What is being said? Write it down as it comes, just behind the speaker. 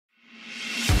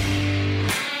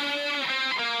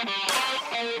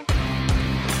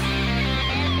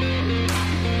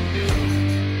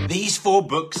four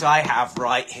books I have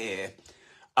right here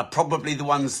are probably the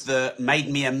ones that made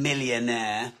me a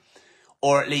millionaire,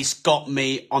 or at least got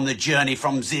me on the journey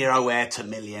from zero-air to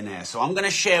millionaire. So I'm going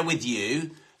to share with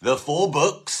you the four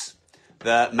books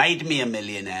that made me a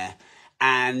millionaire.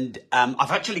 And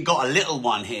I've actually got a little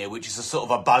one here, which is a sort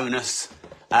of a bonus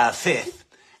fifth.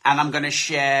 And I'm going to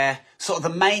share sort of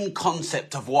the main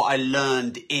concept of what I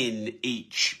learned in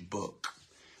each book.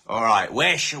 All right,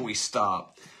 where shall we start?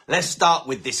 Let's start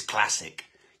with this classic.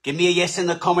 Give me a yes in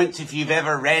the comments if you've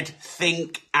ever read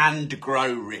Think and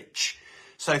Grow Rich.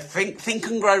 So Think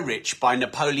and Grow Rich by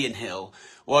Napoleon Hill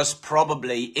was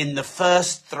probably in the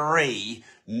first three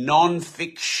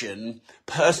non-fiction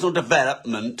personal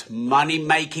development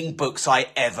money-making books I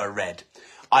ever read.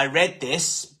 I read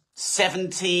this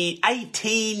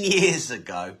 18 years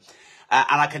ago,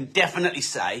 and I can definitely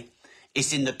say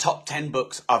it's in the top 10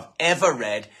 books I've ever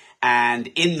read and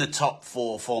in the top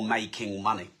 4 for making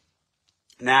money.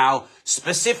 Now,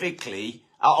 specifically,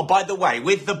 by the way,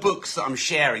 with the books that I'm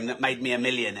sharing that made me a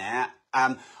millionaire,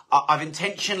 I've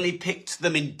intentionally picked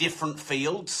them in different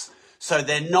fields. So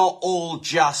they're not all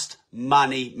just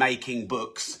money-making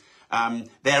books.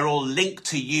 They're all linked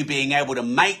to you being able to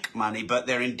make money, but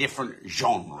they're in different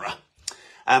genre.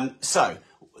 So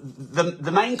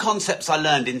the main concepts I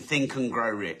learned in Think and Grow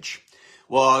Rich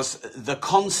was the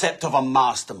concept of a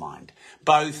mastermind,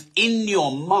 both in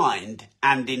your mind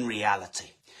and in reality.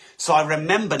 So I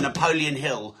remember Napoleon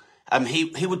Hill,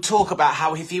 he would talk about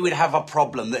how if he would have a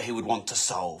problem that he would want to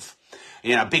solve,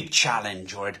 a big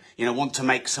challenge, or, want to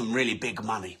make some really big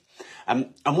money.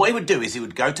 And what he would do is he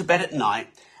would go to bed at night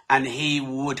and he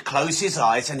would close his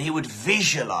eyes and he would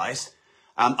visualize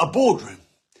a boardroom.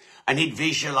 And he'd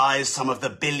visualize some of the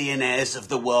billionaires of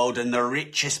the world and the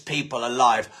richest people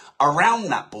alive around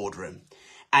that boardroom.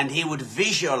 And he would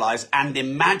visualize and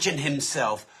imagine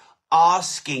himself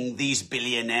asking these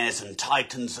billionaires and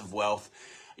titans of wealth,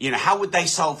 how would they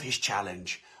solve his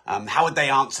challenge? How would they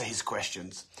answer his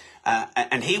questions?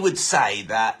 And he would say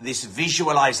that this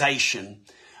visualization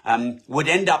would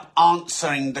end up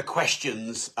answering the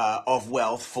questions of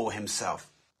wealth for himself.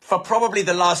 For probably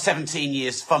the last 17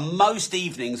 years, for most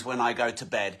evenings when I go to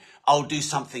bed, I'll do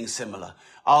something similar.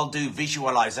 I'll do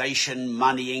visualization,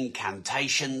 money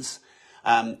incantations.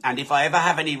 And if I ever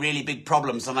have any really big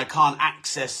problems and I can't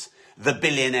access the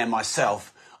billionaire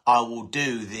myself, I will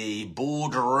do the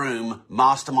boardroom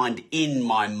mastermind in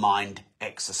my mind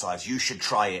exercise. You should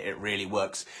try it. It really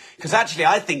works. Because actually,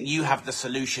 I think you have the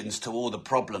solutions to all the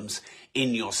problems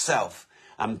in yourself,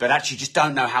 but actually just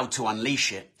don't know how to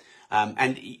unleash it.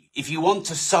 And if you want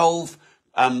to solve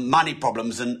money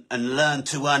problems and learn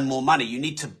to earn more money, you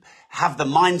need to have the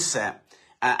mindset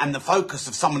and the focus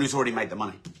of someone who's already made the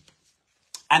money.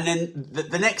 And then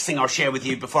the next thing I'll share with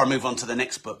you before I move on to the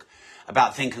next book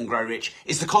about Think and Grow Rich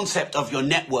is the concept of your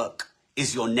network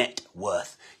is your net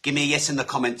worth. Give me a yes in the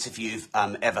comments if you've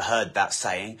ever heard that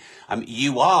saying.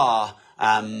 You are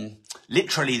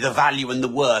literally the value and the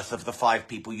worth of the 5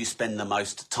 people you spend the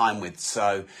most time with.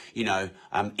 So,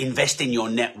 invest in your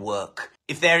network.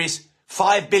 If there is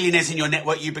 5 billionaires in your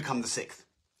network, you become the 6th.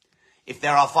 If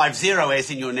there are 5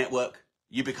 zeroaires in your network,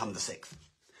 you become the 6th.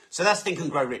 So that's Think and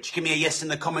Grow Rich. Give me a yes in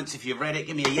the comments if you've read it.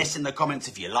 Give me a yes in the comments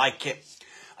if you like it.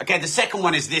 Okay, the second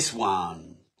one is this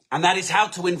one. And that is How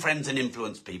to Win Friends and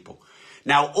Influence People.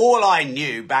 Now, all I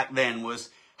knew back then was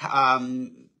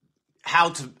how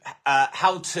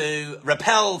to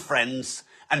repel friends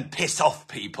and piss off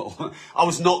people. I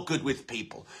was not good with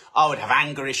people. I would have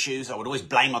anger issues. I would always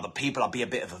blame other people. I'd be a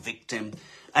bit of a victim.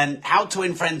 And How to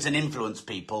Win Friends and Influence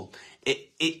People,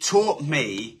 it taught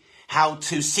me how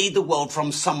to see the world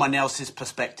from someone else's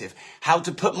perspective, how to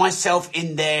put myself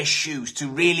in their shoes, to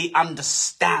really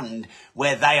understand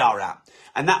where they are at.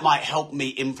 And that might help me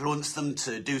influence them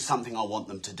to do something I want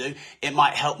them to do. It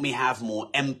might help me have more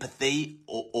empathy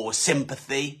or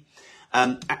sympathy.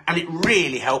 And it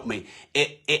really helped me.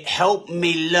 It helped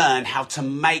me learn how to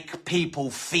make people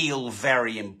feel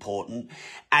very important.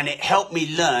 And it helped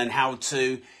me learn how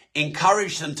to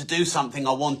encourage them to do something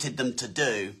I wanted them to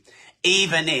do,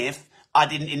 even if I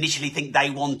didn't initially think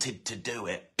they wanted to do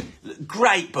it.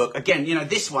 Great book. Again,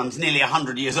 this one's nearly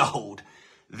 100 years old.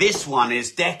 This one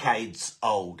is decades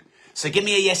old. So give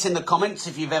me a yes in the comments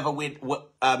if you've ever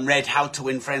read How to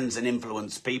Win Friends and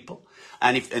Influence People.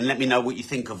 And let me know what you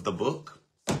think of the book.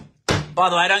 By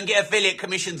the way, I don't get affiliate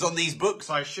commissions on these books.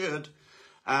 I should.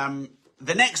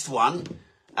 The next one,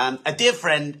 a dear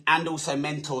friend and also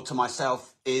mentor to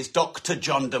myself, is Dr.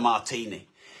 John DeMartini.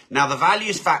 Now, The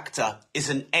Values Factor is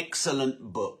an excellent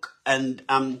book. And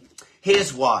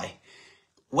here's why.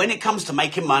 When it comes to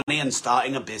making money and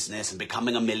starting a business and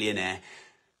becoming a millionaire,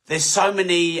 There's so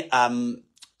many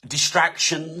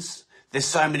distractions. There's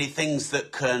so many things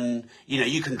that can,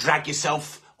 you can drag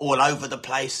yourself all over the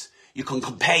place. You can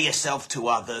compare yourself to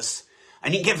others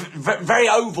and you can get very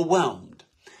overwhelmed.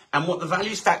 And what the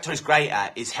values factor is great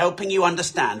at is helping you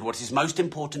understand what is most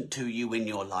important to you in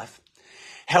your life.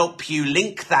 Help you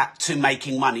link that to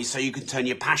making money so you can turn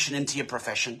your passion into your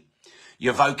profession,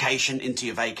 your vocation into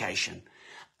your vacation.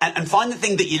 And find the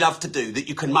thing that you love to do that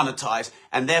you can monetize,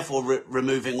 and therefore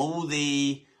removing all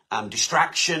the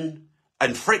distraction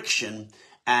and friction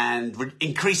and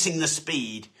increasing the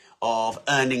speed of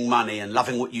earning money and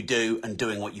loving what you do and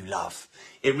doing what you love.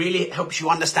 It really helps you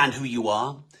understand who you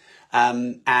are.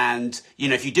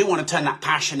 If you do want to turn that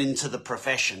passion into the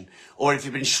profession, or if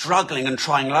you've been struggling and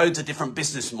trying loads of different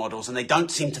business models and they don't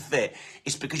seem to fit,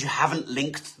 it's because you haven't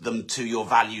linked them to your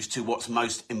values, to what's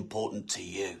most important to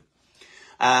you.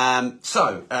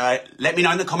 Let me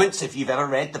know in the comments if you've ever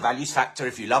read The Values Factor,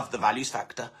 if you love The Values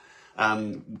Factor.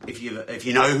 If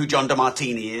you know who John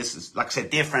DeMartini is, like I said,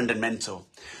 dear friend and mentor.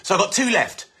 So I've got 2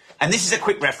 left, and this is a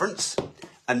quick reference,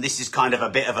 and this is kind of a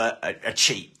bit of a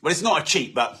cheat. Well, it's not a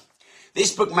cheat, but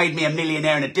this book made me a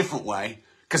millionaire in a different way,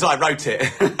 because I wrote it,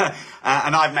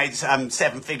 and I've made 7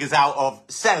 figures out of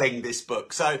selling this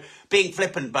book. So being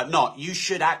flippant but not, you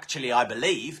should actually, I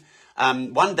believe,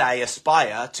 one day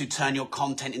aspire to turn your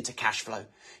content into cash flow,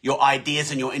 your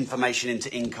ideas and your information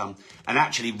into income. And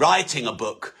actually writing a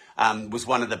book was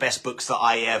one of the best books that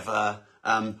I ever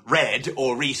read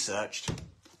or researched.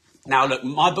 Now look,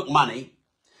 my book Money,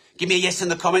 give me a yes in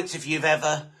the comments if you've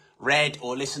ever read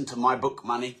or listened to my book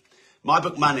Money. My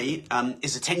book Money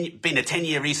is been a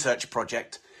 10-year research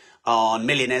project on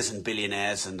millionaires and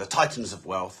billionaires and the titans of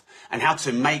wealth, and how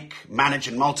to make, manage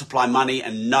and multiply money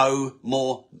and know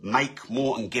more, make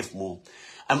more and give more.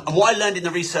 And what I learned in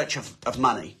the research of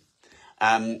money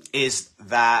is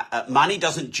that money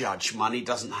doesn't judge. Money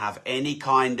doesn't have any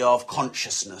kind of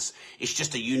consciousness. It's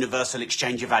just a universal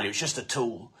exchange of value. It's just a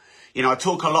tool. I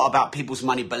talk a lot about people's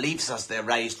money beliefs as they're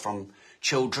raised from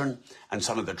children, and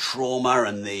some of the trauma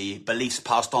and the beliefs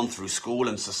passed on through school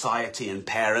and society and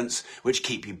parents, which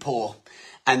keep you poor.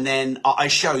 And then I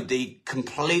showed the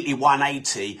completely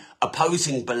 180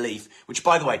 opposing belief, which,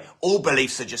 by the way, all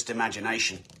beliefs are just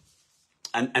imagination,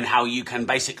 and how you can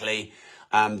basically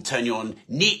turn your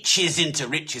niches into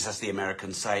riches, as the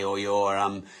Americans say, or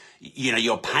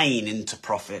your pain into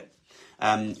profit.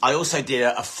 I also did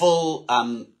a full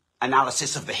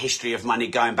analysis of the history of money,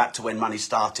 going back to when money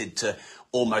started to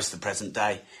almost the present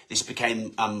day. This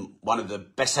became one of the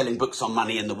best-selling books on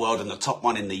money in the world and the top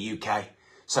one in the UK.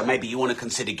 So maybe you want to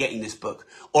consider getting this book,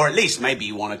 or at least maybe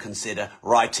you want to consider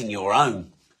writing your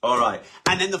own. All right.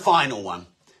 And then the final one.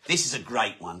 This is a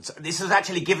great one. So this was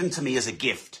actually given to me as a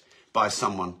gift by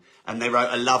someone, and they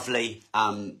wrote a lovely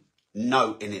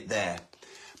note in it there.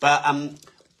 But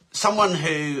someone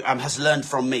who has learned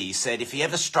from me said if he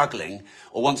ever struggling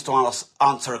or wants to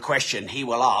answer a question, he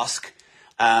will ask,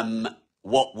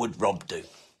 what would Rob do?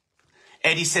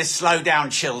 Eddie says, slow down,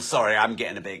 chill. Sorry, I'm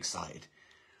getting a bit excited.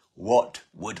 What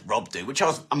would Rob do? Which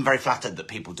I'm very flattered that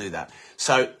people do that.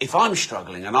 So if I'm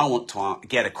struggling and I want to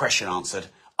get a question answered,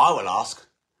 I will ask,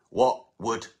 what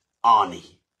would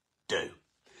Arnie do?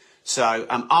 So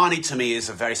Arnie to me is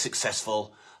a very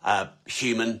successful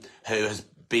human who has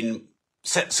been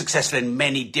successful in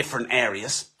many different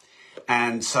areas.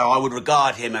 And so I would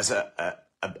regard him as a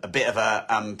bit of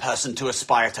a person to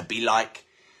aspire to be like.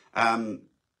 And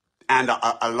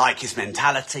I like his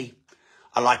mentality.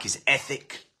 I like his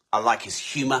ethic. I like his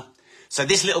humour. So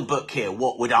this little book here,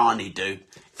 What Would Arnie Do?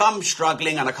 If I'm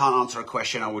struggling and I can't answer a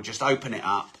question, I will just open it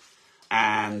up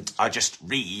and I just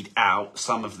read out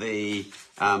some of the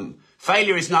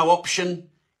failure is no option.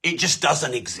 It just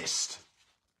doesn't exist.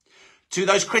 To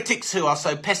those critics who are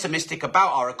so pessimistic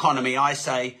about our economy, I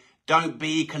say, don't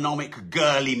be economic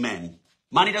girly men.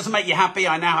 Money doesn't make you happy.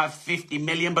 I now have 50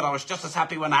 million, but I was just as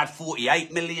happy when I had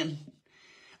 48 million.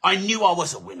 I knew I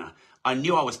was a winner. I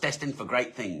knew I was destined for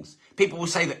great things. People will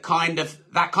say that kind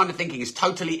of thinking is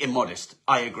totally immodest.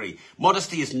 I agree.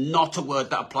 Modesty is not a word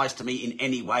that applies to me in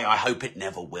any way. I hope it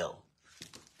never will.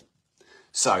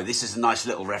 So this is a nice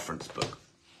little reference book.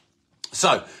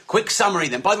 So quick summary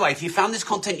then. By the way, if you found this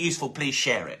content useful, please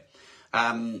share it.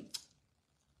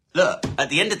 Look, at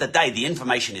the end of the day, the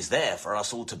information is there for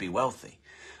us all to be wealthy.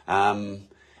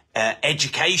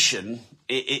 Education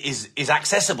is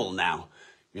accessible now.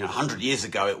 100 years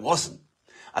ago, it wasn't.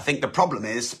 I think the problem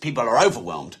is people are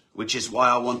overwhelmed, which is why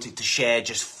I wanted to share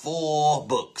just 4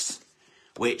 books,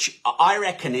 which I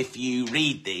reckon if you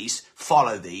read these,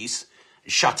 follow these,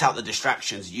 shut out the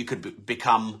distractions, you could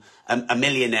become a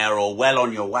millionaire or well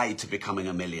on your way to becoming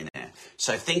a millionaire.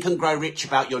 So think and grow rich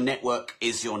about your network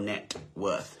is your net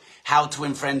worth. How to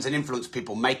win friends and influence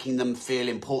people, making them feel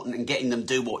important and getting them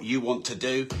do what you want to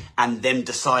do and them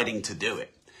deciding to do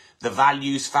it. The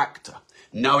values factor,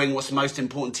 knowing what's most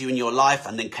important to you in your life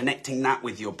and then connecting that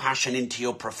with your passion into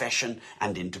your profession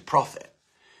and into profit.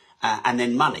 And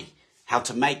then money, how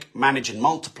to make, manage and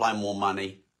multiply more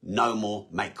money, know more,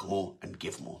 make more and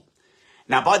give more.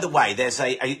 Now, by the way, there's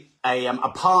a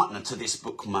partner to this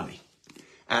book, Money,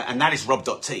 and that is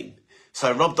Rob.team.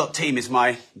 So Rob.team is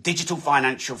my digital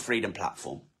financial freedom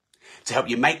platform to help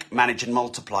you make, manage and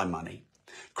multiply money,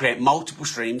 create multiple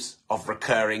streams of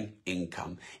recurring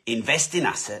income, invest in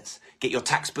assets, get your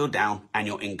tax bill down and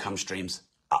your income streams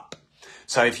up.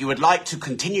 So if you would like to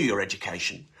continue your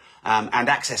education and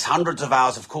access hundreds of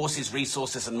hours of courses,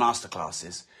 resources and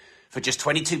masterclasses for just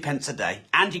 22 pence a day,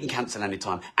 and you can cancel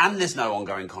anytime, and there's no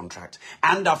ongoing contract,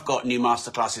 and I've got new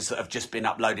masterclasses that have just been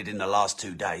uploaded in the last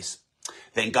 2 days,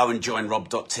 then go and join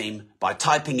Rob.team by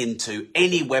typing into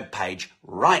any web page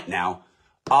right now,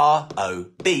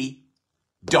 ROB.team.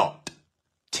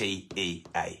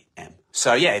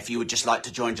 So yeah, if you would just like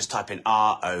to join, just type in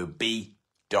ROB.team.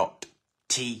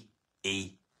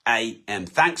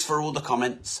 Thanks for all the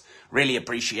comments. Really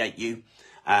appreciate you.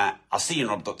 I'll see you in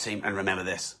Rob.team, and remember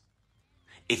this.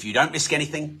 If you don't risk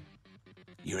anything,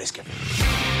 you risk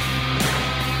everything.